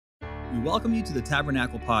We welcome you to the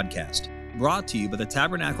Tabernacle Podcast, brought to you by the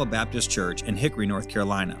Tabernacle Baptist Church in Hickory, North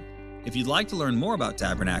Carolina. If you'd like to learn more about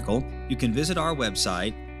Tabernacle, you can visit our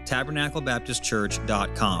website,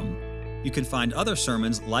 tabernaclebaptistchurch.com. You can find other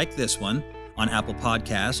sermons like this one on Apple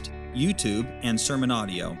Podcast, YouTube, and Sermon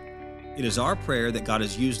Audio. It is our prayer that God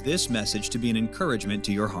has used this message to be an encouragement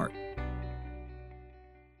to your heart.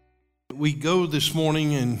 We go this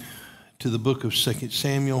morning to the book of 2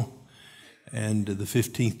 Samuel and the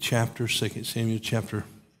 15th chapter, 2 Samuel chapter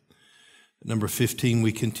number 15.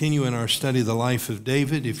 We continue in our study of the life of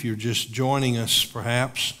David. If you're just joining us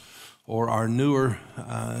perhaps, or are newer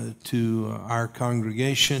to our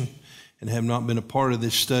congregation and have not been a part of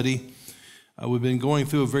this study, we've been going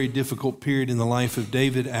through a very difficult period in the life of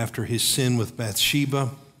David after his sin with Bathsheba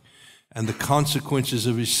and the consequences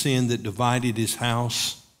of his sin that divided his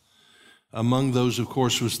house. Among those, of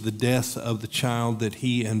course, was the death of the child that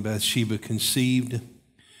he and Bathsheba conceived.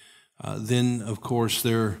 Then, of course,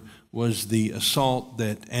 there was the assault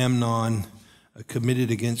that Amnon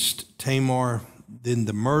committed against Tamar. Then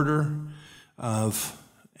the murder of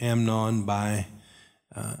Amnon by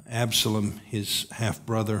Absalom, his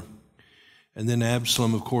half-brother. And then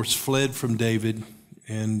Absalom, of course, fled from David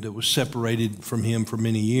and was separated from him for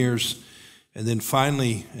many years. And then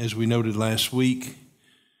finally, as we noted last week,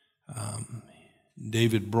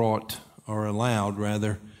 David allowed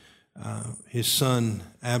his son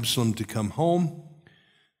Absalom to come home,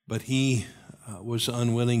 but he was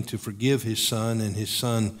unwilling to forgive his son, and his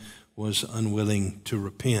son was unwilling to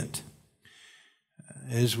repent.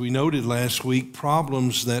 As we noted last week,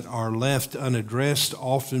 problems that are left unaddressed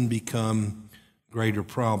often become greater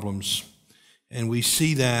problems. And we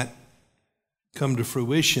see that come to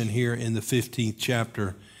fruition here in the 15th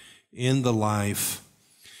chapter in the life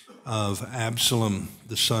of Absalom,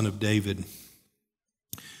 the son of David.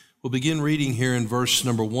 We'll begin reading here in verse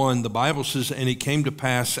number 1. The Bible says, "And it came to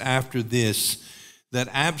pass after this that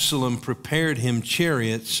Absalom prepared him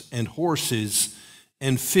chariots and horses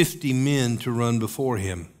and 50 men to run before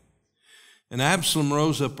him. And Absalom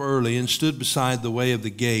rose up early and stood beside the way of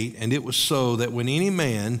the gate. And it was so that when any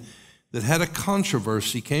man that had a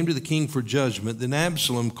controversy came to the king for judgment, then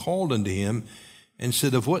Absalom called unto him and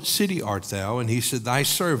said, Of what city art thou? And he said, Thy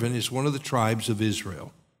servant is one of the tribes of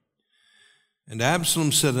Israel. And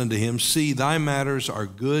Absalom said unto him, See, thy matters are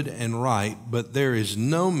good and right, but there is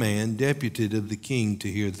no man deputed of the king to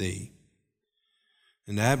hear thee.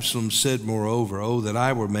 And Absalom said moreover, O that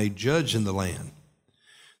I were made judge in the land,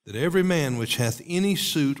 that every man which hath any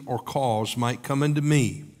suit or cause might come unto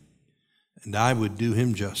me, and I would do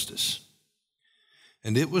him justice.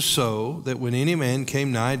 And it was so that when any man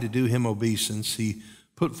came nigh to do him obeisance, he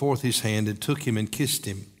put forth his hand and took him and kissed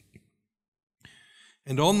him.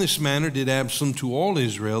 And on this manner did Absalom to all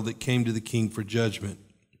Israel that came to the king for judgment.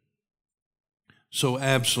 So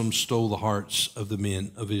Absalom stole the hearts of the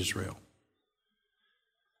men of Israel.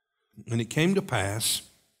 And it came to pass,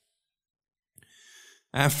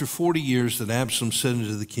 after 40 years, that Absalom said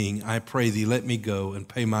unto the king, I pray thee, let me go and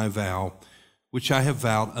pay my vow, which I have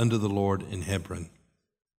vowed unto the Lord in Hebron.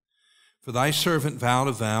 For thy servant vowed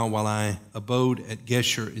a vow while I abode at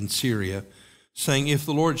Geshur in Syria, saying, If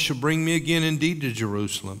the Lord shall bring me again indeed to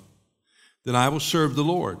Jerusalem, then I will serve the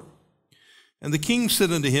Lord. And the king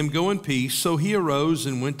said unto him, Go in peace. So he arose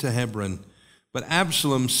and went to Hebron. But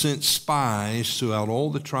Absalom sent spies throughout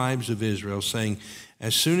all the tribes of Israel, saying,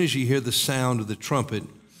 As soon as ye hear the sound of the trumpet,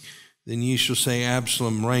 then ye shall say,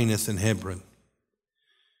 Absalom reigneth in Hebron.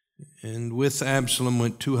 And with Absalom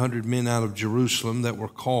went 200 men out of Jerusalem that were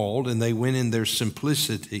called, and they went in their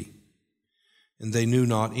simplicity, and they knew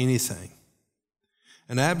not anything.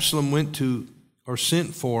 And Absalom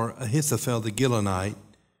sent for Ahithophel the Gilonite,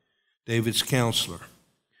 David's counselor,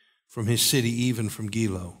 from his city, even from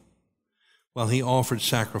Gilo, while he offered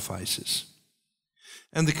sacrifices.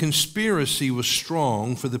 And the conspiracy was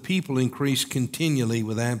strong, for the people increased continually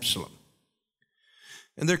with Absalom.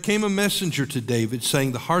 And there came a messenger to David,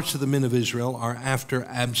 saying, The hearts of the men of Israel are after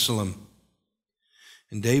Absalom.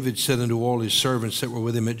 And David said unto all his servants that were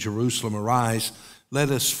with him at Jerusalem, Arise,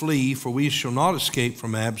 let us flee, for we shall not escape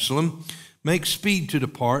from Absalom. Make speed to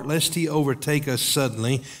depart, lest he overtake us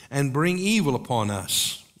suddenly, and bring evil upon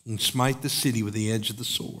us, and smite the city with the edge of the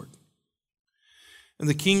sword. And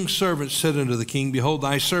the king's servants said unto the king, Behold,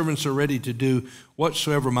 thy servants are ready to do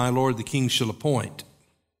whatsoever my lord the king shall appoint.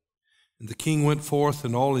 And the king went forth,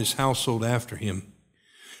 and all his household after him.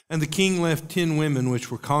 And the king left 10 women which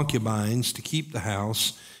were concubines to keep the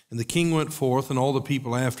house. And the king went forth, and all the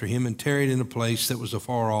people after him, and tarried in a place that was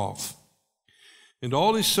afar off. And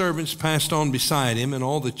all his servants passed on beside him, and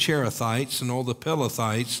all the Cherethites and all the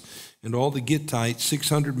Pelethites and all the Gittites,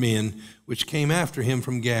 600 men, which came after him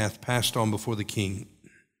from Gath, passed on before the king.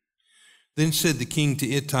 Then said the king to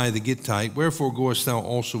Ittai the Gittite, Wherefore goest thou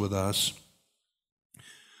also with us?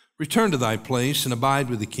 Return to thy place, and abide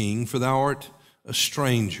with the king, for thou art a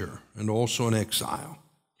stranger, and also an exile.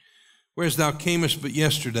 Whereas thou camest but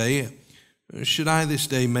yesterday, should I this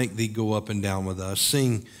day make thee go up and down with us,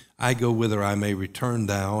 seeing I go whither I may return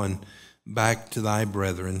thou, and back to thy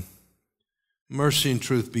brethren? Mercy and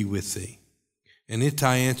truth be with thee. And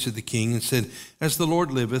Ittai answered the king and said, As the Lord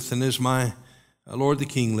liveth, and as my Lord the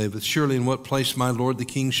king liveth, surely in what place my Lord the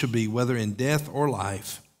king shall be, whether in death or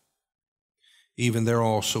life, even there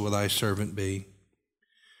also will thy servant be.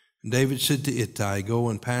 And David said to Ittai, Go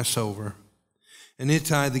and pass over. And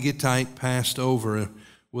Ittai the Gittite passed over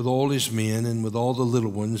with all his men and with all the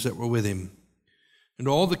little ones that were with him. And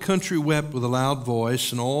all the country wept with a loud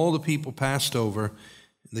voice, and all the people passed over.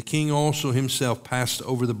 The king also himself passed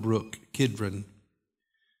over the brook Kidron,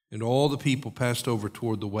 and all the people passed over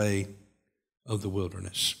toward the way of the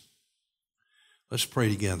wilderness. Let's pray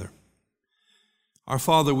together. Our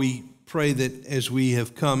Father, we pray that as we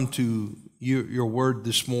have come to your word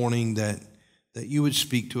this morning, that you would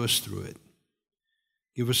speak to us through it.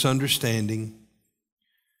 Give us understanding.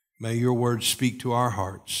 May your word speak to our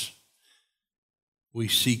hearts. We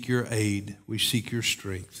seek your aid. We seek your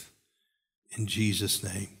strength. In Jesus'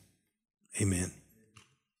 name, amen.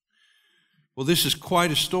 Well, this is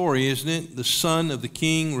quite a story, isn't it? The son of the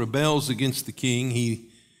king rebels against the king. He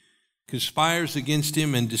conspires against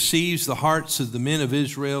him and deceives the hearts of the men of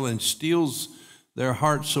Israel and steals their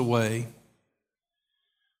hearts away.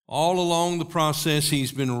 All along the process,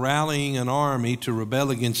 he's been rallying an army to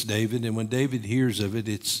rebel against David, and when David hears of it,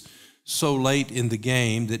 it's so late in the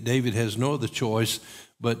game that David has no other choice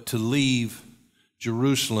but to leave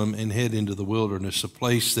Jerusalem and head into the wilderness, a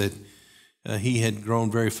place that he had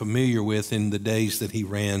grown very familiar with in the days that he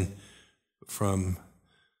ran from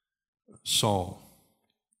Saul.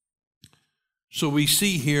 So we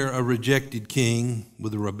see here a rejected king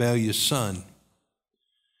with a rebellious son.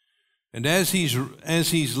 And as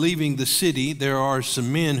he's leaving the city, there are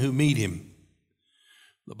some men who meet him.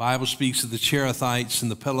 The Bible speaks of the Cherethites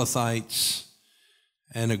and the Pelethites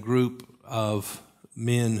and a group of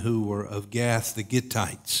men who were of Gath, the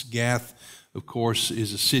Gittites. Gath, of course,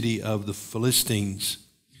 is a city of the Philistines.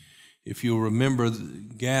 If you'll remember,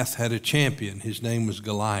 Gath had a champion. His name was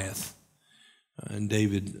Goliath. And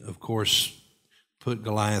David, of course, put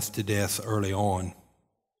Goliath to death early on.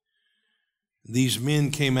 These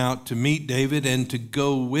men came out to meet David and to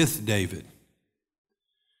go with David.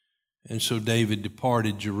 And so David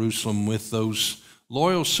departed Jerusalem with those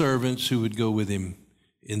loyal servants who would go with him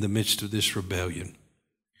in the midst of this rebellion.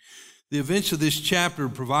 The events of this chapter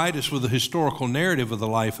provide us with a historical narrative of the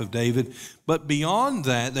life of David, but beyond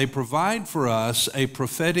that, they provide for us a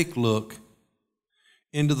prophetic look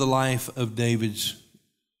into the life of David's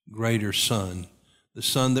greater son, the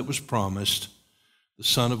son that was promised, the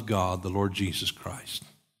Son of God, the Lord Jesus Christ.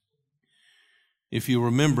 If you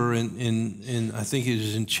remember, in I think it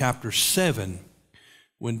is in chapter 7,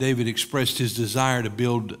 when David expressed his desire to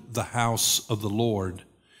build the house of the Lord,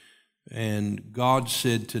 and God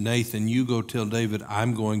said to Nathan, you go tell David,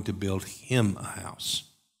 I'm going to build him a house.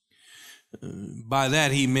 By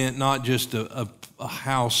that he meant not just a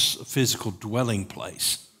house, a physical dwelling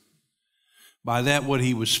place. By that what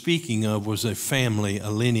he was speaking of was a family, a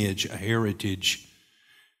lineage, a heritage.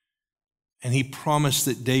 And he promised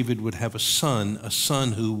that David would have a son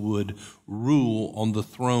who would rule on the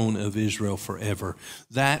throne of Israel forever.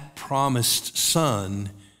 That promised son,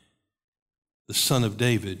 the son of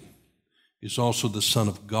David, is also the Son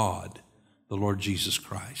of God, the Lord Jesus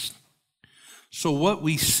Christ. So what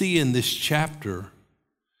we see in this chapter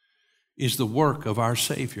is the work of our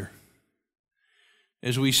Savior.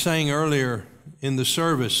 As we sang earlier in the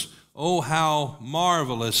service, oh, how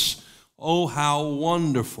marvelous, oh, how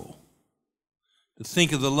wonderful to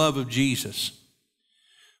think of the love of Jesus.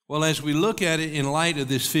 Well, as we look at it in light of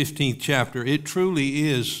this 15th chapter, it truly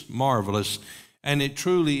is marvelous and it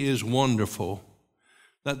truly is wonderful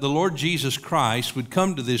that the Lord Jesus Christ would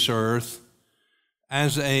come to this earth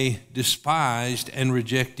as a despised and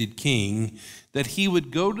rejected king, that he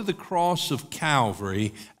would go to the cross of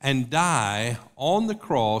Calvary and die on the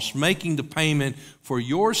cross, making the payment for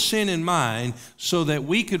your sin and mine so that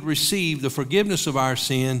we could receive the forgiveness of our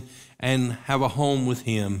sin and have a home with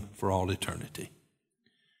him for all eternity.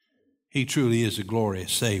 He truly is a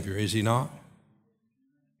glorious Savior, is he not?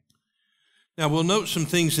 Now, we'll note some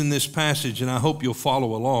things in this passage, and I hope you'll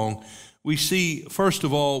follow along. We see, first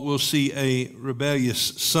of all, we'll see a rebellious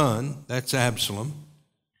son. That's Absalom.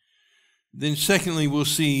 Then secondly, we'll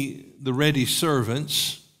see the ready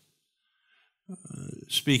servants.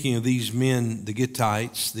 Speaking of these men, the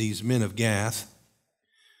Gittites, these men of Gath,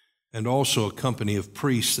 and also a company of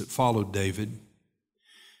priests that followed David.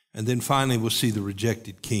 And then finally, we'll see the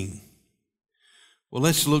rejected king. Well,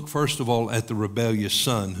 let's look first of all at the rebellious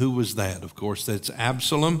son. Who was that? Of course, that's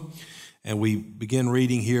Absalom. And we begin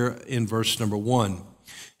reading here in verse number 1.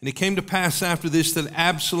 And it came to pass after this that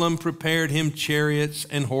Absalom prepared him chariots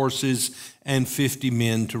and horses and 50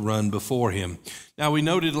 men to run before him. Now, we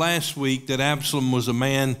noted last week that Absalom was a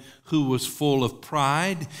man who was full of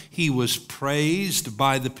pride. He was praised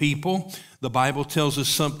by the people. The Bible tells us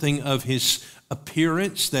something of his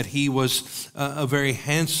appearance, that he was a very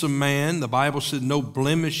handsome man. The Bible said no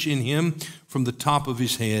blemish in him from the top of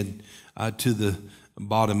his head to the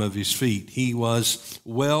bottom of his feet. He was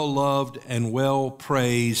well loved and well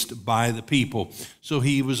praised by the people. So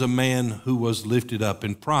he was a man who was lifted up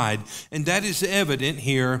in pride. And that is evident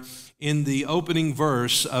here in the opening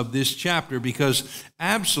verse of this chapter, because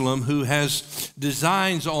Absalom, who has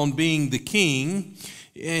designs on being the king,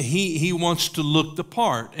 he wants to look the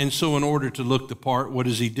part. And so in order to look the part, what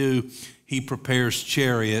does he do? He prepares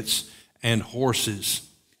chariots and horses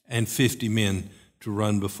and 50 men to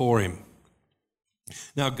run before him.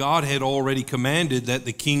 Now, God had already commanded that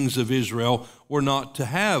the kings of Israel were not to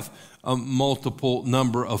have a multiple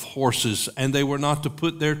number of horses, and they were not to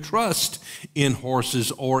put their trust in horses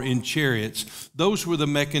or in chariots. Those were the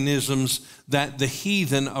mechanisms that the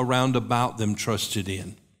heathen around about them trusted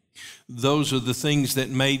in. Those are the things that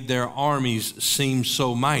made their armies seem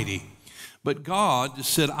so mighty. But God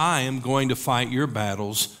said, I am going to fight your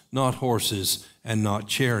battles, not horses and not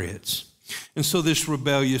chariots. And so this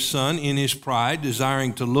rebellious son, in his pride,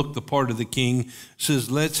 desiring to look the part of the king, says,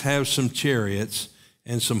 let's have some chariots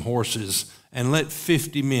and some horses, and let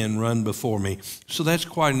 50 men run before me. So that's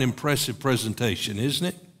quite an impressive presentation, isn't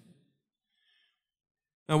it?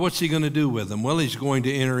 Now, what's he going to do with them? Well, he's going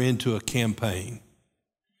to enter into a campaign.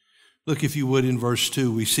 Look, if you would, in verse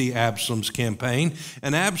 2, we see Absalom's campaign.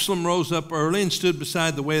 And Absalom rose up early and stood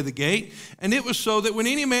beside the way of the gate. And it was so that when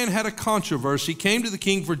any man had a controversy, came to the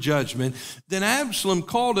king for judgment. Then Absalom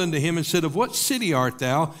called unto him and said, of what city art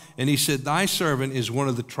thou? And he said, thy servant is one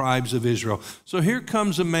of the tribes of Israel. So here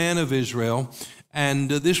comes a man of Israel. And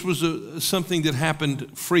this was something that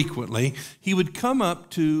happened frequently. He would come up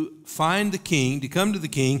to find the king, to come to the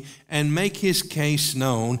king and make his case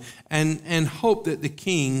known and hope that the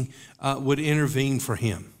king would intervene for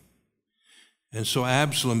him. And so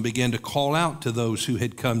Absalom began to call out to those who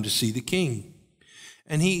had come to see the king.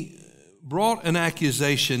 And he brought an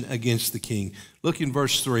accusation against the king. Look in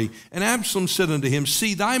verse 3. And Absalom said unto him,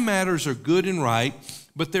 see, thy matters are good and right,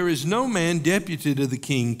 but there is no man deputy to the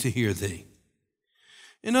king to hear thee.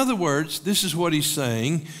 In other words, this is what he's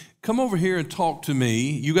saying. Come over here and talk to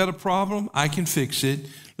me. You got a problem? I can fix it.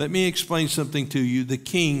 Let me explain something to you. The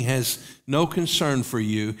king has no concern for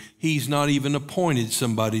you. He's not even appointed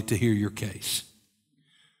somebody to hear your case.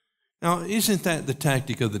 Now, isn't that the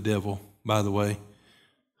tactic of the devil, by the way,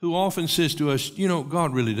 who often says to us, you know,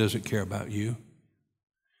 God really doesn't care about you.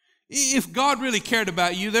 If God really cared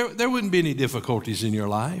about you, there wouldn't be any difficulties in your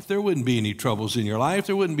life. There wouldn't be any troubles in your life.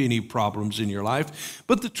 There wouldn't be any problems in your life.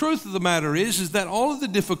 But the truth of the matter is that all of the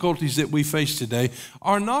difficulties that we face today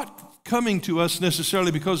are not coming to us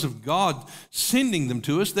necessarily because of God sending them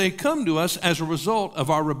to us. They come to us as a result of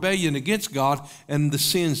our rebellion against God and the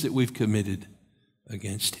sins that we've committed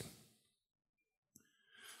against Him.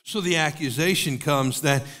 So the accusation comes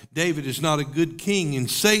that David is not a good king, and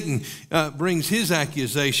Satan brings his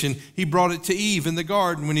accusation. He brought it to Eve in the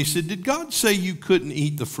garden when he said, did God say you couldn't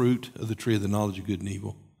eat the fruit of the tree of the knowledge of good and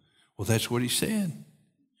evil? Well, that's what he said.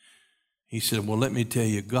 He said, well, let me tell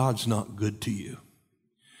you, God's not good to you.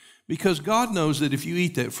 Because God knows that if you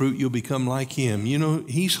eat that fruit, you'll become like him. You know,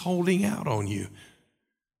 he's holding out on you.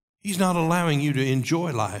 He's not allowing you to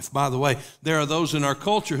enjoy life. By the way, there are those in our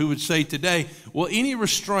culture who would say today, well, any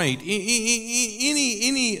restraint,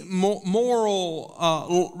 any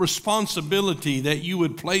moral responsibility that you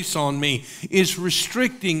would place on me is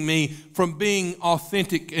restricting me from being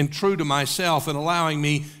authentic and true to myself and allowing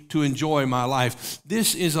me to enjoy my life.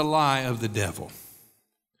 This is a lie of the devil.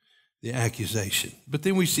 The accusation. But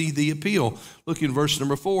then we see the appeal. Look in verse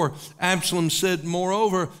number 4. Absalom said,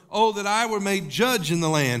 moreover, oh, that I were made judge in the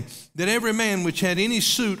land, that every man which had any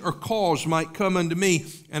suit or cause might come unto me,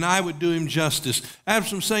 and I would do him justice.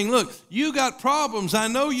 Absalom saying, look, you got problems, I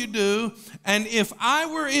know you do, and if I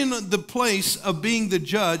were in the place of being the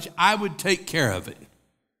judge, I would take care of it.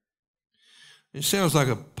 It sounds like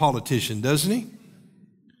a politician, doesn't he?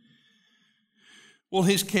 Well,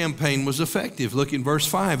 his campaign was effective. Look in verse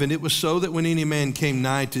 5. And it was so that when any man came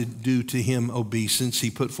nigh to do to him obeisance, he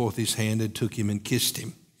put forth his hand and took him and kissed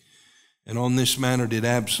him. And on this manner did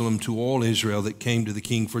Absalom to all Israel that came to the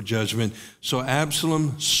king for judgment. So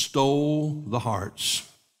Absalom stole the hearts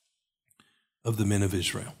of the men of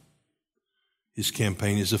Israel. His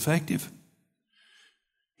campaign is effective.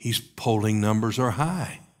 His polling numbers are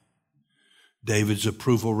high. David's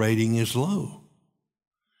approval rating is low.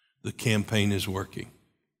 The campaign is working.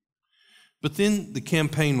 But then the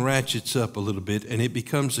campaign ratchets up a little bit and it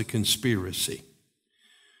becomes a conspiracy.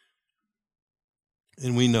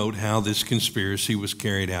 And we note how this conspiracy was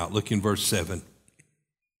carried out. Look in verse 7.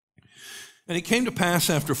 And it came to pass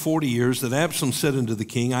after 40 years that Absalom said unto the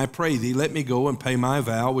king, I pray thee, let me go and pay my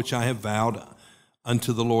vow which I have vowed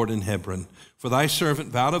unto the Lord in Hebron. For thy servant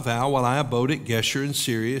vowed a vow while I abode at Geshur in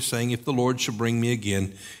Syria, saying, if the Lord shall bring me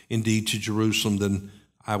again indeed to Jerusalem, then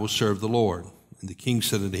I will serve the Lord. And the king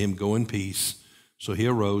said unto him, go in peace. So he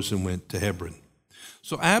arose and went to Hebron.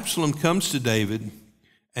 So Absalom comes to David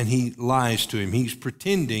and he lies to him. He's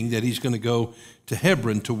pretending that he's going to go to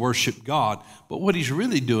Hebron to worship God. But what he's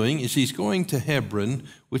really doing is he's going to Hebron,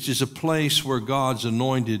 which is a place where God's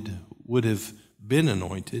anointed would have been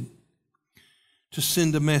anointed, to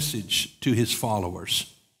send a message to his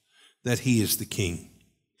followers that he is the king.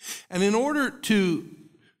 And in order to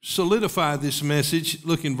solidify this message,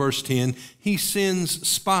 look in verse 10, he sends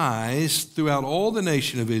spies throughout all the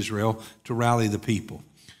nation of Israel to rally the people.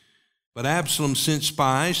 But Absalom sent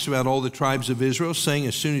spies throughout all the tribes of Israel, saying,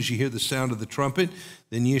 as soon as you hear the sound of the trumpet,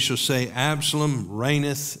 then ye shall say, Absalom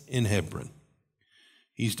reigneth in Hebron.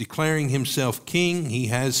 He's declaring himself king. He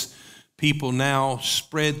has people now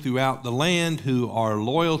spread throughout the land who are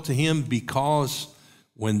loyal to him because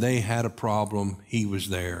when they had a problem, he was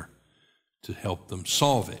there to help them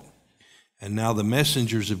solve it. And now the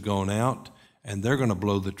messengers have gone out and they're going to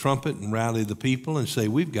blow the trumpet and rally the people and say,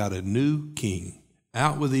 we've got a new king.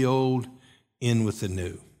 Out with the old, in with the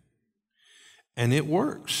new. And it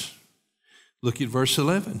works. Look at verse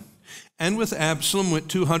 11. And with Absalom went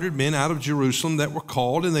 200 men out of Jerusalem that were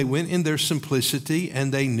called, and they went in their simplicity,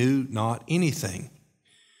 and they knew not anything.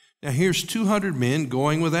 Now here's 200 men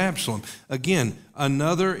going with Absalom. Again,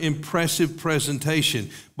 another impressive presentation.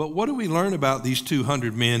 But what do we learn about these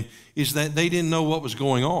 200 men is that they didn't know what was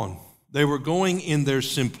going on. They were going in their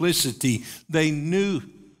simplicity. They knew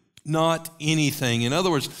not anything. In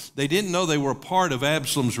other words, they didn't know they were a part of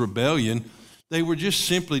Absalom's rebellion. They were just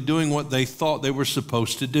simply doing what they thought they were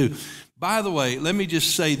supposed to do. By the way, let me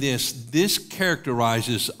just say this. This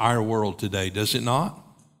characterizes our world today, does it not?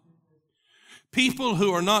 People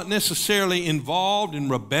who are not necessarily involved in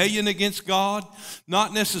rebellion against God,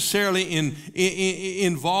 not necessarily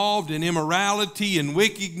involved in immorality and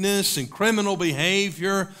wickedness and criminal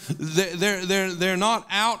behavior. They're not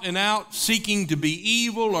out and out seeking to be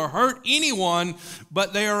evil or hurt anyone,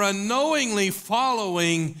 but they are unknowingly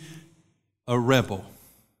following a rebel,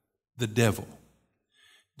 the devil,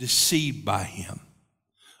 deceived by him,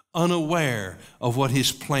 unaware of what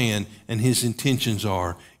his plan and his intentions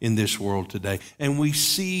are in this world today. And we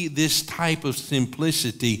see this type of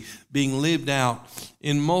simplicity being lived out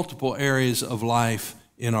in multiple areas of life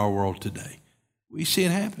in our world today. We see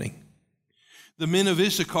it happening. The men of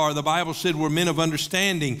Issachar, the Bible said, were men of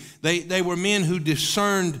understanding. They were men who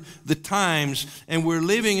discerned the times. And we're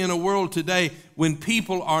living in a world today when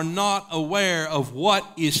people are not aware of what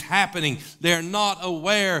is happening. They're not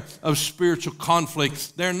aware of spiritual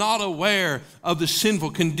conflict. They're not aware of the sinful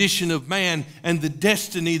condition of man and the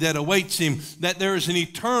destiny that awaits him, that there is an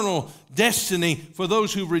eternal destiny for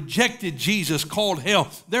those who rejected Jesus called hell.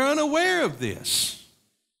 They're unaware of this.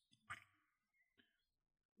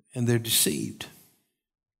 And they're deceived.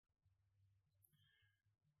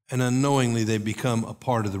 And unknowingly they become a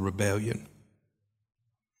part of the rebellion.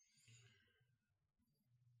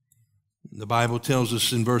 The Bible tells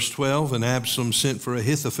us in verse 12, and Absalom sent for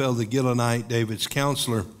Ahithophel the Gilonite, David's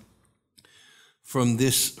counselor, from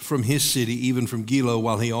his city, even from Gilo,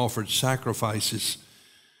 while he offered sacrifices.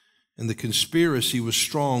 And the conspiracy was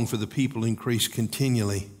strong, for the people increased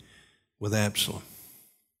continually with Absalom.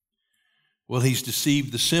 Well, he's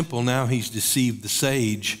deceived the simple, now he's deceived the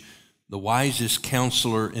sage. The wisest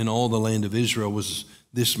counselor in all the land of Israel was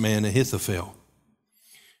this man Ahithophel.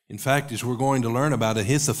 In fact, as we're going to learn about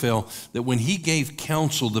Ahithophel, that when he gave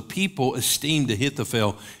counsel, the people esteemed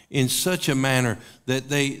Ahithophel in such a manner that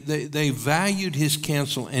they valued his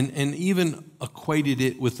counsel and even equated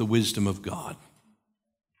it with the wisdom of God.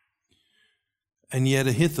 And yet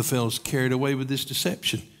Ahithophel is carried away with this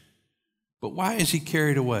deception. But why is he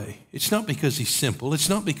carried away? It's not because he's simple. It's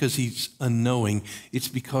not because he's unknowing. It's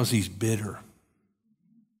because he's bitter.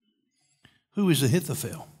 Who is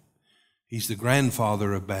Ahithophel? He's the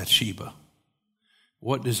grandfather of Bathsheba.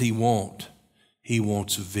 What does he want? He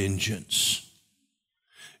wants vengeance.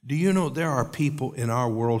 Do you know there are people in our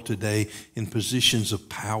world today in positions of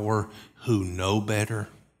power who know better?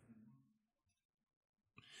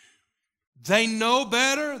 They know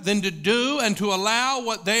better than to do and to allow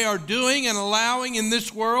what they are doing and allowing in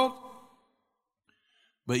this world,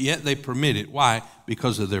 but yet they permit it. Why?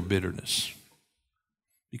 Because of their bitterness,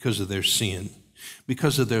 because of their sin,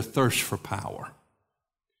 because of their thirst for power.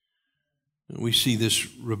 And we see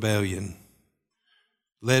this rebellion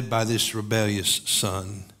led by this rebellious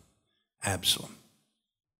son, Absalom.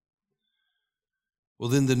 Well,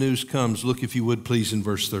 then the news comes. Look, if you would, please, in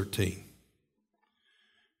verse 13.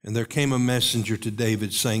 And there came a messenger to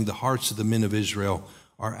David saying, the hearts of the men of Israel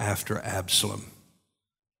are after Absalom.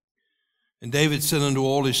 And David said unto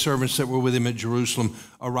all his servants that were with him at Jerusalem,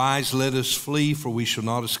 arise, let us flee, for we shall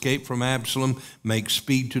not escape from Absalom. Make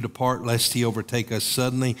speed to depart, lest he overtake us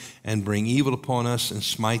suddenly and bring evil upon us and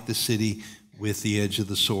smite the city with the edge of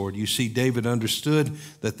the sword. You see, David understood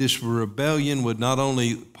that this rebellion would not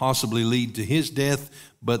only possibly lead to his death,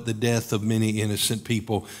 but the death of many innocent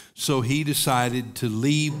people. So he decided to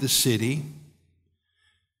leave the city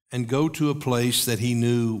and go to a place that he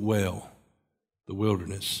knew well, the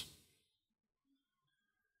wilderness.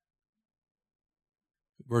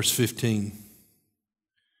 Verse 15,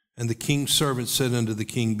 and the king's servant said unto the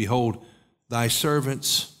king, behold, thy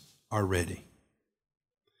servants are ready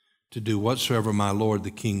to do whatsoever my lord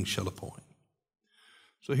the king shall appoint.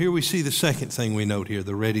 So here we see the second thing we note here,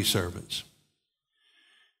 the ready servants.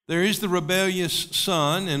 There is the rebellious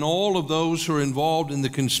son and all of those who are involved in the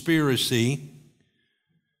conspiracy,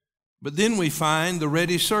 but then we find the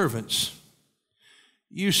ready servants.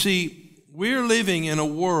 You see, we're living in a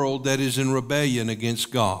world that is in rebellion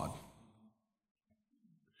against God.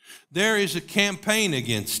 There is a campaign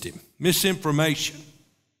against him, misinformation.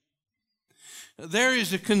 There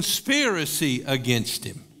is a conspiracy against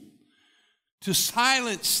him to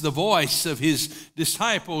silence the voice of his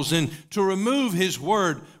disciples and to remove his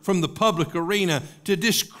word from the public arena, to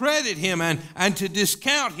discredit him and to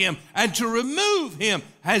discount him and to remove him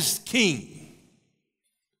as king.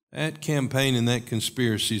 That campaign and that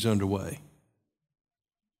conspiracy is underway.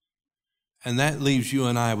 And that leaves you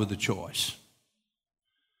and I with a choice.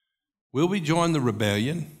 Will we join the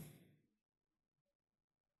rebellion?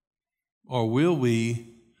 Or will we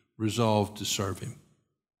resolve to serve him?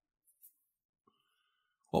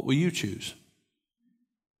 What will you choose?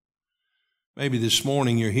 Maybe this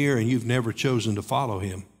morning you're here and you've never chosen to follow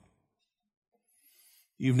him.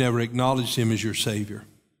 You've never acknowledged him as your Savior.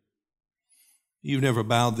 You've never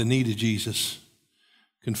bowed the knee to Jesus,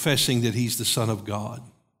 confessing that he's the Son of God.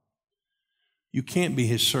 You can't be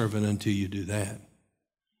his servant until you do that.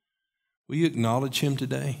 Will you acknowledge him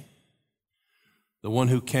today? The one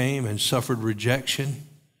who came and suffered rejection,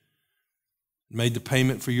 made the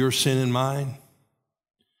payment for your sin and mine.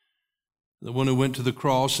 The one who went to the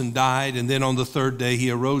cross and died, and then on the third day he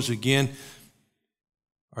arose again.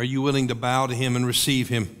 Are you willing to bow to him and receive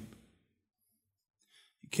him?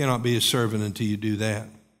 You cannot be his servant until you do that.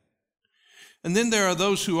 And then there are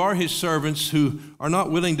those who are his servants who are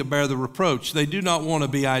not willing to bear the reproach. They do not want to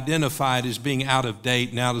be identified as being out of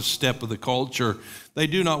date and out of step with the culture. They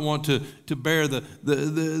do not want to bear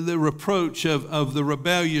the reproach of the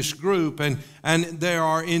rebellious group, and they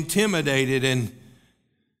are intimidated and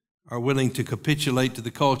are willing to capitulate to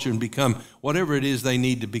the culture and become whatever it is they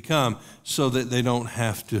need to become so that they don't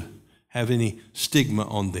have to have any stigma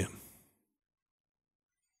on them.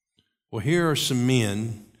 Well, here are some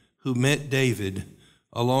men who met David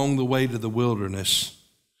along the way to the wilderness,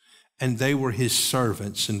 and they were his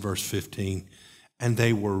servants in verse 15, and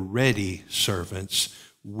they were ready servants,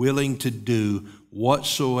 willing to do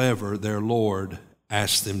whatsoever their Lord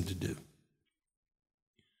asked them to do.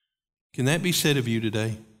 Can that be said of you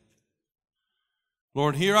today?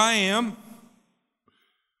 Lord, here I am.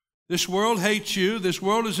 This world hates you. This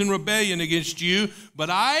world is in rebellion against you, but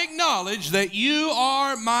I acknowledge that you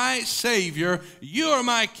are my Savior, you are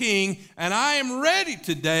my King, and I am ready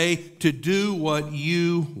today to do what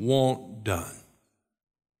you want done.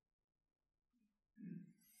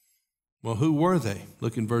 Well, who were they?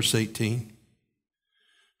 Look in verse 18.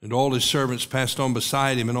 And all his servants passed on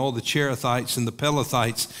beside him, and all the Cherethites and the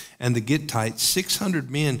Pelethites and the Gittites, 600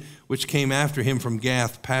 men which came after him from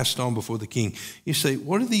Gath, passed on before the king. You say,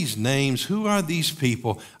 what are these names? Who are these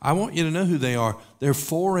people? I want you to know who they are. They're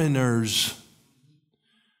foreigners.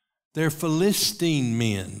 They're Philistine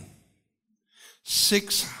men.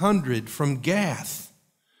 600 from Gath,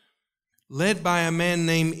 led by a man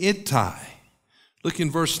named Ittai. Look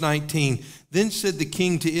in verse 19. Then said the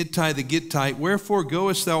king to Ittai the Gittite, Wherefore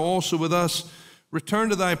goest thou also with us? Return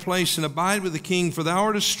to thy place and abide with the king, for thou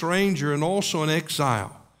art a stranger and also an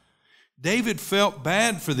exile. David felt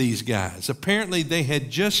bad for these guys. Apparently they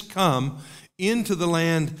had just come into the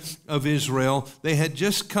land of Israel. They had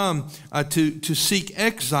just come to seek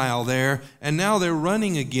exile there, and now they're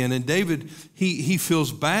running again. And David, he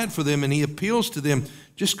feels bad for them, and he appeals to them,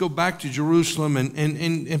 just go back to Jerusalem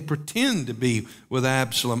and pretend to be with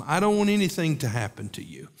Absalom. I don't want anything to happen to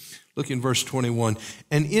you. Look in verse 21.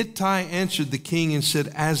 And Ittai answered the king and said,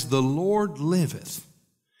 As the Lord liveth,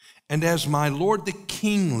 and as my lord the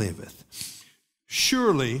king liveth,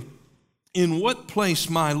 surely in what place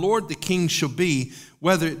my lord the king shall be,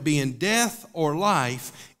 whether it be in death or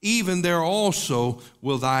life, even there also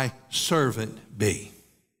will thy servant be.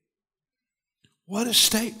 What a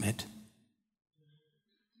statement.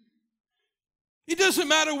 It doesn't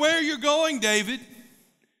matter where you're going, David.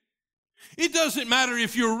 It doesn't matter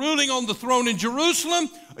if you're ruling on the throne in Jerusalem,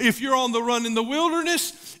 if you're on the run in the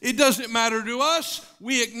wilderness. It doesn't matter to us.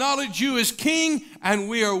 We acknowledge you as king, and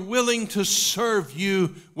we are willing to serve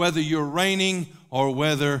you, whether you're reigning or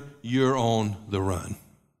whether you're on the run.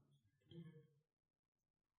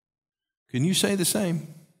 Can you say the same?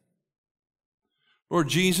 Lord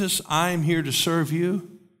Jesus, I am here to serve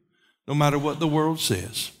you, no matter what the world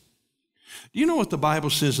says. Do you know what the Bible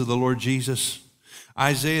says of the Lord Jesus?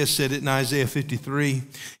 Isaiah said it in Isaiah 53.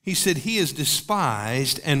 He said, He is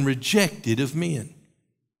despised and rejected of men.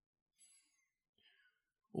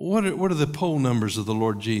 What are the poll numbers of the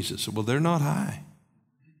Lord Jesus? Well, they're not high.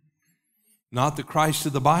 Not the Christ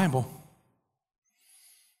of the Bible.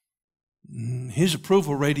 His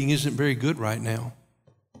approval rating isn't very good right now.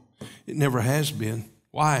 It never has been.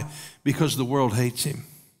 Why? Because the world hates him.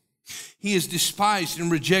 He is despised and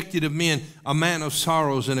rejected of men, a man of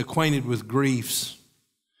sorrows and acquainted with griefs.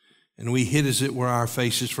 And we hid, as it were, our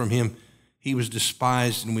faces from him. He was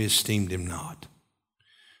despised, and we esteemed him not.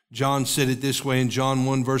 John said it this way in John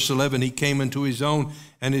 1, verse 11. He came unto his own,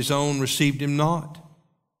 and his own received him not.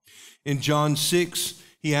 In John 6,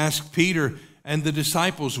 he asked Peter and the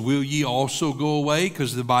disciples, will ye also go away?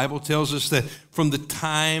 Because the Bible tells us that from the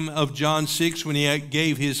time of John 6, when he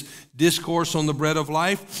gave his discourse on the bread of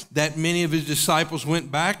life, that many of his disciples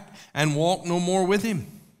went back and walked no more with him.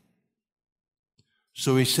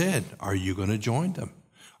 So he said, are you going to join them?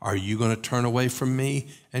 Are you going to turn away from me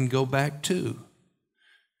and go back too?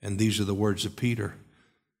 And these are the words of Peter.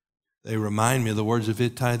 They remind me of the words of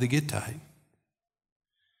Ittai the Gittite.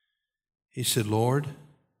 He said, Lord,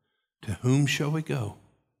 to whom shall we go?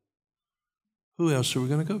 Who else are we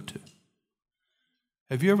going to go to?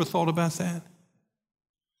 Have you ever thought about that?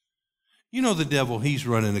 You know the devil, he's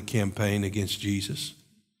running a campaign against Jesus.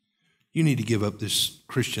 You need to give up this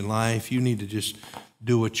Christian life. You need to just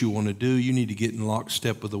do what you want to do. You need to get in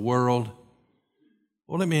lockstep with the world.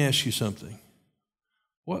 Well, let me ask you something.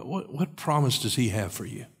 What promise does he have for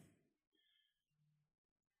you?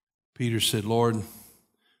 Peter said, Lord,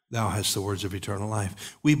 thou hast the words of eternal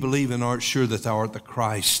life. We believe and art sure that thou art the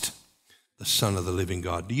Christ, the Son of the living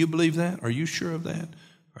God. Do you believe that? Are you sure of that?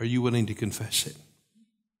 Are you willing to confess it?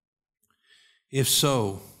 If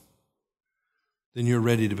so, then you're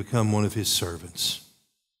ready to become one of his servants.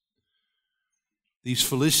 These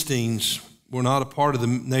Philistines were not a part of the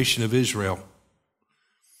nation of Israel.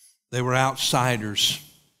 They were outsiders.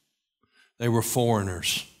 They were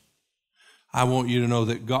foreigners. I want you to know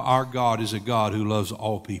that our God is a God who loves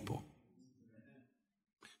all people,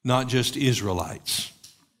 not just Israelites.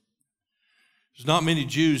 There's not many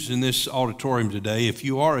Jews in this auditorium today. If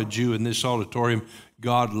you are a Jew in this auditorium,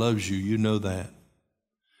 God loves you. You know that.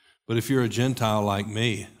 But if you're a Gentile like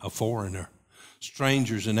me, a foreigner,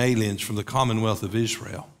 strangers and aliens from the commonwealth of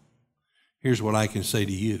Israel, here's what I can say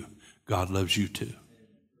to you. God loves you too.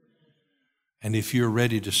 And if you're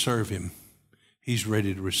ready to serve him, he's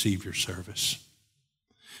ready to receive your service.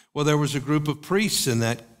 Well, there was a group of priests in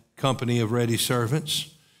that company of ready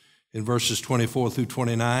servants. In verses 24 through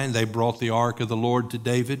 29, they brought the ark of the Lord to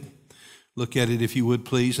David. Look at it if you would,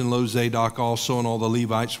 please. And lo, Zadok also and all the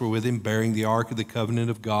Levites were with him, bearing the ark of the covenant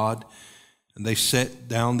of God. And they set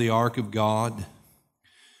down the ark of God.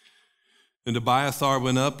 And Abiathar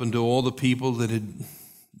went up unto all the people that had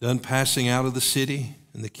done passing out of the city.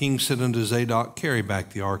 And the king said unto Zadok, carry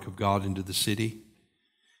back the ark of God into the city.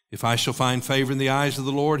 If I shall find favor in the eyes of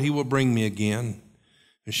the Lord, he will bring me again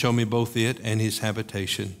and show me both it and his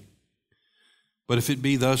habitation. But if it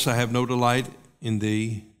be thus, I have no delight in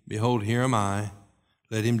thee. Behold, here am I.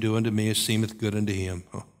 Let him do unto me as seemeth good unto him.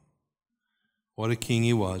 Oh, what a king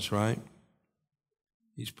he was, right?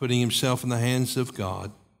 He's putting himself in the hands of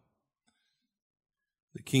God.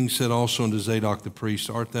 The king said also unto Zadok the priest,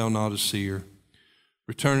 Art thou not a seer?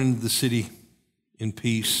 Return into the city in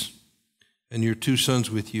peace, and your 2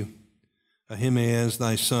 sons with you, Ahimaaz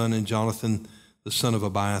thy son, and Jonathan the son of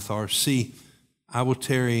Abiathar. See, I will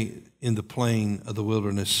tarry in the plain of the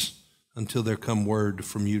wilderness until there come word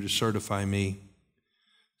from you to certify me.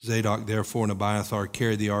 Zadok therefore and Abiathar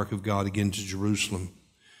carried the ark of God again to Jerusalem,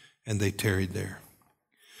 and they tarried there.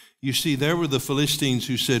 You see, there were the Philistines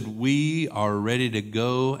who said, we are ready to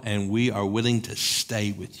go and we are willing to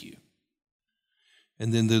stay with you.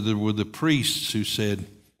 And then there were the priests who said,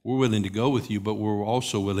 we're willing to go with you, but we're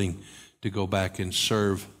also willing to go back and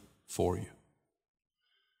serve for you.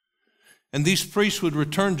 And these priests would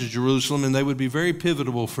return to Jerusalem, and they would be very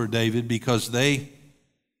pivotal for David because they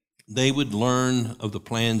would learn of the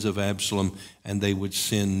plans of Absalom, and they would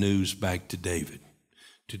send news back to David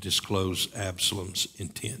to disclose Absalom's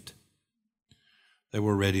intent. They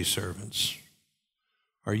were ready servants.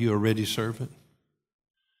 Are you a ready servant?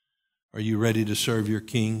 Are you ready to serve your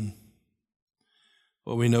king?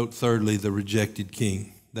 Well, we note thirdly, the rejected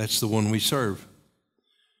king. That's the one we serve.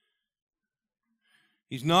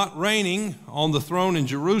 He's not reigning on the throne in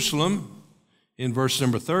Jerusalem in verse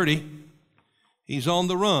number 30. He's on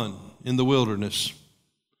the run in the wilderness.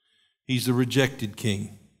 He's the rejected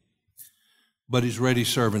king. But his ready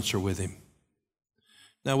servants are with him.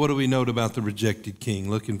 Now, what do we note about the rejected king?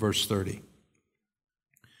 Look in verse 30.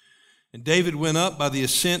 And David went up by the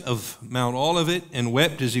ascent of Mount Olivet and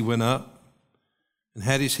wept as he went up and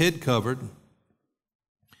had his head covered.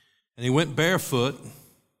 And he went barefoot,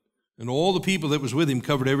 and all the people that was with him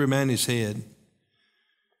covered every man his head.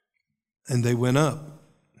 And they went up,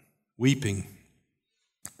 weeping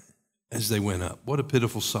as they went up. What a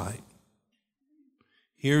pitiful sight.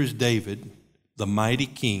 Here is David, the mighty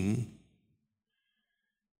king,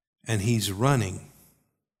 and he's running,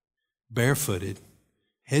 barefooted,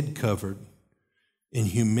 head covered, in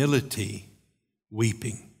humility,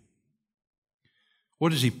 weeping.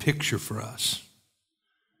 What does he picture for us?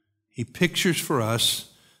 He pictures for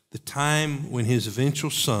us the time when his eventual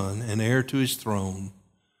son and heir to his throne,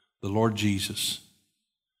 the Lord Jesus,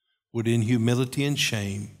 would in humility and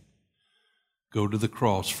shame go to the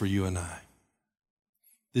cross for you and I.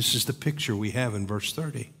 This is the picture we have in verse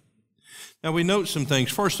 30. Now we note some things.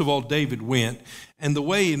 First of all, David went, and the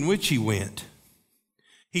way in which he went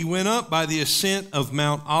up by the ascent of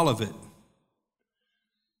Mount Olivet.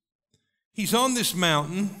 He's on this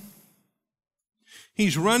mountain.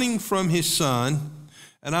 He's running from his son.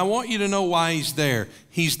 And I want you to know why he's there.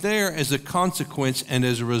 He's there as a consequence and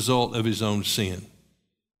as a result of his own sin.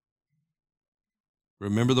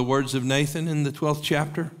 Remember the words of Nathan in the 12th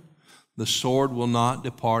chapter? The sword will not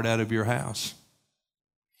depart out of your house.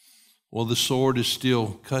 Well, the sword is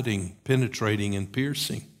still cutting, penetrating, and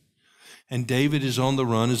piercing. And David is on the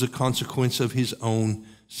run as a consequence of his own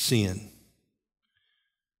sin.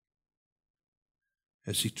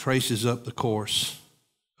 As he traces up the course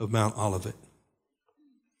of Mount Olivet.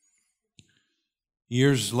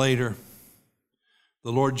 Years later,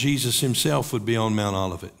 the Lord Jesus himself would be on Mount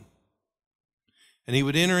Olivet. And he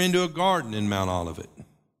would enter into a garden in Mount Olivet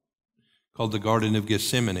called the Garden of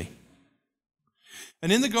Gethsemane.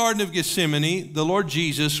 And in the Garden of Gethsemane, the Lord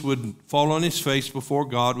Jesus would fall on his face before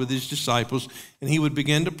God with his disciples, and he would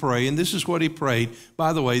begin to pray. And this is what he prayed.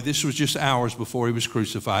 By the way, this was just hours before he was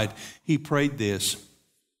crucified. He prayed this,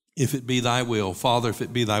 if it be thy will, Father, if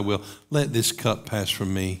it be thy will, let this cup pass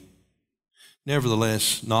from me.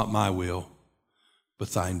 Nevertheless, not my will, but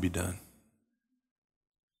thine be done.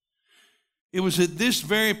 It was at this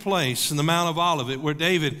very place in the Mount of Olivet where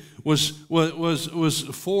David was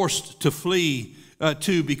forced to flee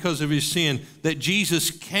to because of his sin, that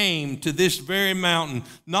Jesus came to this very mountain,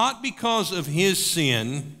 not because of his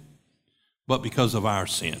sin, but because of our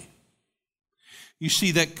sin. You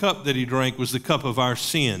see, that cup that he drank was the cup of our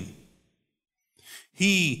sin.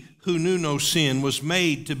 He who knew no sin was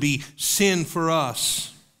made to be sin for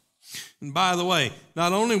us. And by the way,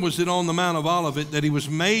 not only was it on the Mount of Olivet that he was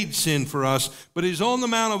made sin for us, but it's on the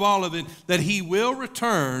Mount of Olivet that he will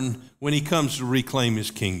return when he comes to reclaim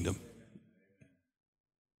his kingdom.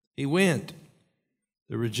 He went,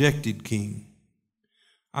 the rejected king.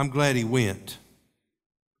 I'm glad he went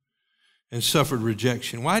and suffered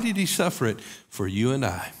rejection. Why did he suffer it? For you and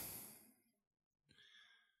I.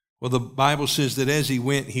 Well, the Bible says that as he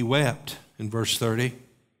went, he wept. In verse 30,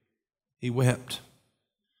 he wept.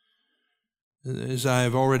 As I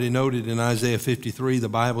have already noted in Isaiah 53, the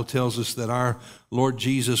Bible tells us that our Lord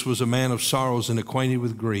Jesus was a man of sorrows and acquainted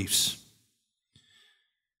with griefs.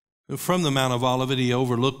 From the Mount of Olivet, he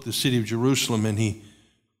overlooked the city of Jerusalem and he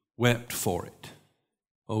wept for it.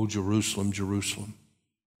 Oh, Jerusalem, Jerusalem,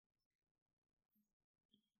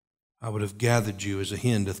 I would have gathered you as a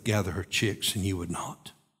hen doth gather her chicks, and you would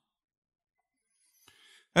not.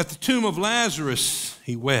 At the tomb of Lazarus,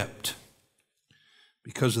 he wept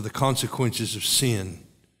because of the consequences of sin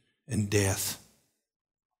and death.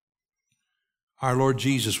 Our Lord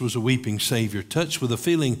Jesus was a weeping Savior, touched with a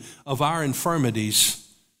feeling of our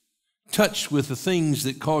infirmities, touched with the things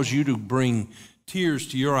that cause you to bring tears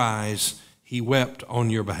to your eyes. He wept on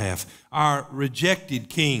your behalf. Our rejected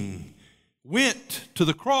King went to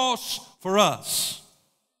the cross for us.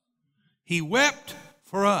 He wept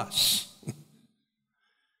for us.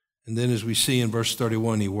 And then as we see in verse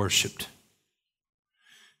 31, he worshiped.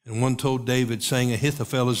 And one told David, saying,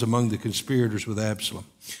 Ahithophel is among the conspirators with Absalom.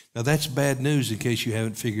 Now that's bad news in case you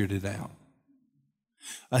haven't figured it out.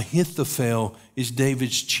 Ahithophel is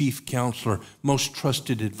David's chief counselor, most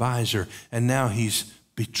trusted advisor, and now he's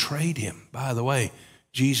betrayed him. By the way,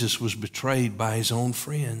 Jesus was betrayed by his own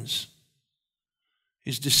friends.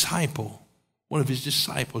 His disciple, one of his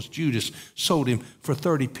disciples, Judas, sold him for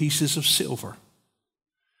 30 pieces of silver.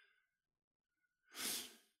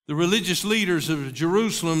 The religious leaders of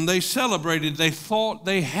Jerusalem, they celebrated. They thought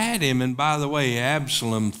they had him. And by the way,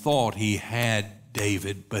 Absalom thought he had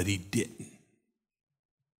David, but he didn't.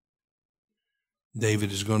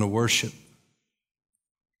 David is going to worship.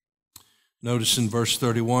 Notice in verse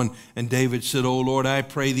 31, and David said, O Lord, I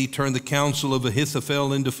pray thee, turn the counsel of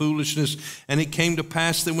Ahithophel into foolishness. And it came to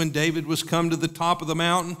pass that when David was come to the top of the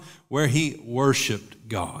mountain, where he worshiped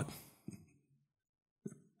God.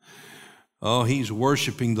 Oh, he's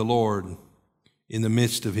worshiping the Lord in the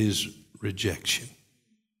midst of his rejection.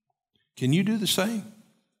 Can you do the same?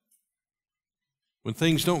 When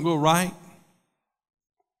things don't go right?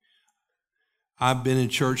 I've been in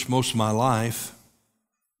church most of my life.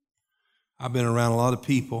 I've been around a lot of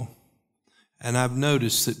people, and I've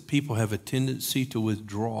noticed that people have a tendency to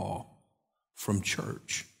withdraw from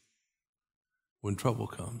church when trouble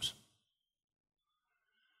comes.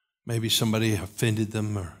 Maybe somebody offended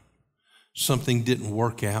them or something didn't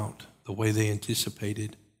work out the way they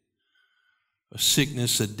anticipated. A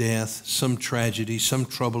sickness, a death, some tragedy, some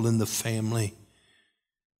trouble in the family.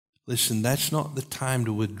 Listen, that's not the time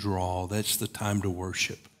to withdraw. That's the time to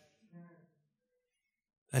worship.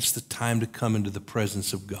 That's the time to come into the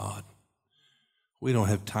presence of God. We don't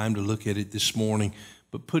have time to look at it this morning,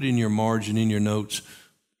 but put in your margin, in your notes,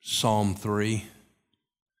 Psalm 3,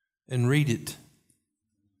 and read it.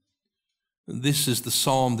 This is the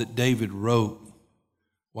psalm that David wrote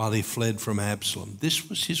while he fled from Absalom. This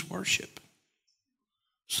was his worship.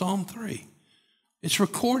 Psalm 3. It's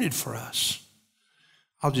recorded for us.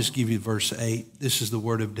 I'll just give you verse 8. This is the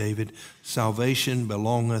word of David. Salvation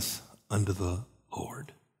belongeth unto the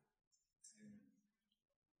Lord.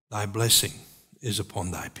 Thy blessing is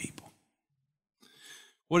upon thy people.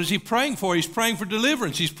 What is he praying for? He's praying for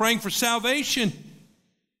deliverance. He's praying for salvation.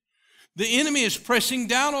 The enemy is pressing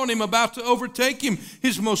down on him, about to overtake him.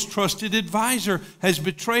 His most trusted advisor has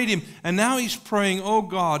betrayed him. And now he's praying, oh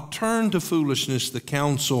God, turn to foolishness the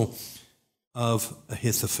counsel of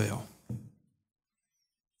Ahithophel.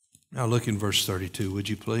 Now look in verse 32, would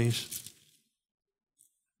you please?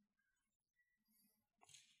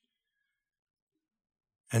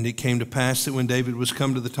 And it came to pass that when David was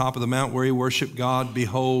come to the top of the mount where he worshiped God,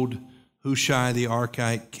 behold, Hushai the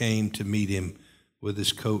Archite came to meet him with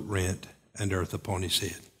his coat rent and earth upon his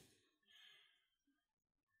head.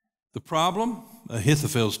 The problem,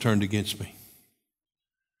 Ahithophel's turned against me.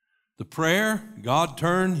 The prayer, God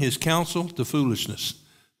turned his counsel to foolishness.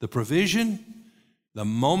 The provision, the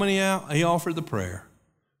moment he offered the prayer,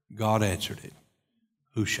 God answered it.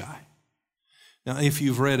 Hushai. Now, if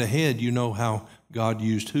you've read ahead, you know how God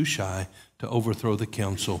used Hushai to overthrow the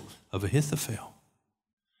counsel of Ahithophel.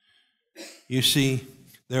 You see,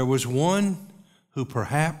 there was one who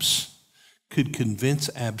perhaps could convince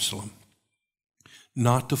Absalom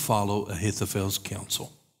not to follow Ahithophel's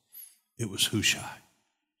counsel. It was Hushai.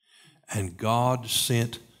 And God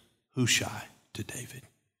sent Hushai to David.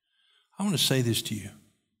 I want to say this to you.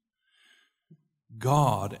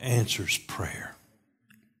 God answers prayer.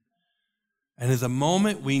 And at the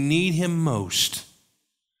moment we need him most,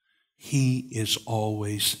 he is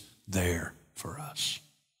always there for us.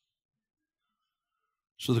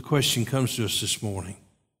 So the question comes to us this morning.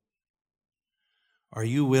 Are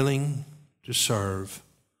you willing to serve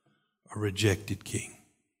a rejected king?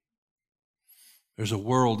 There's a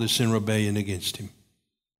world that's in rebellion against him.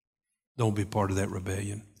 Don't be part of that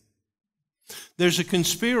rebellion. There's a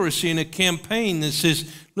conspiracy and a campaign that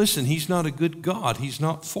says, listen, he's not a good God. He's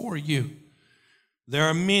not for you. There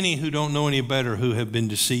are many who don't know any better who have been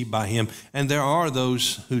deceived by him, and there are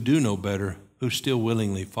those who do know better who still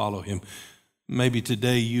willingly follow him. Maybe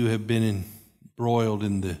today you have been embroiled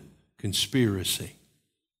in the conspiracy.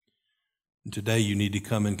 And today you need to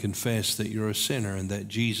come and confess that you're a sinner and that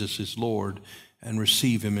Jesus is Lord and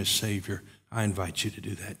receive Him as Savior. I invite you to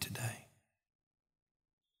do that today.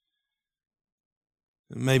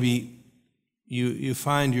 Maybe you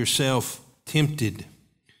find yourself tempted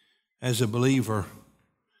as a believer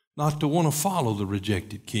not to want to follow the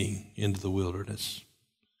rejected king into the wilderness.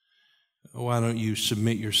 Why don't you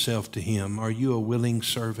submit yourself to Him? Are you a willing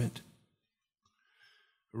servant?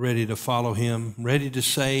 Ready to follow Him? Ready to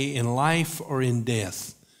say, in life or in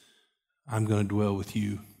death, I'm going to dwell with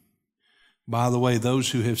you. By the way,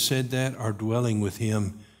 those who have said that are dwelling with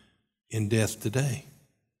Him in death today.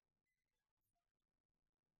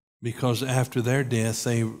 Because after their death,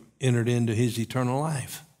 they entered into His eternal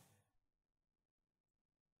life.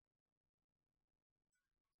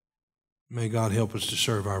 May God help us to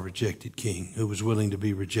serve our rejected King who was willing to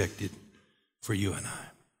be rejected for you and I.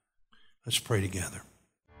 Let's pray together.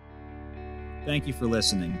 Thank you for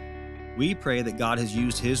listening. We pray that God has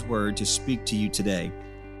used His Word to speak to you today.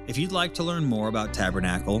 If you'd like to learn more about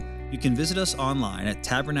Tabernacle, you can visit us online at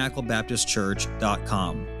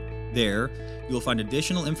tabernaclebaptistchurch.com. There, you will find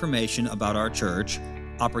additional information about our church,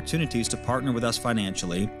 opportunities to partner with us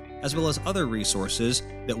financially, as well as other resources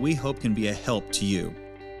that we hope can be a help to you.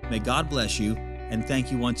 May God bless you, and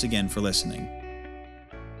thank you once again for listening.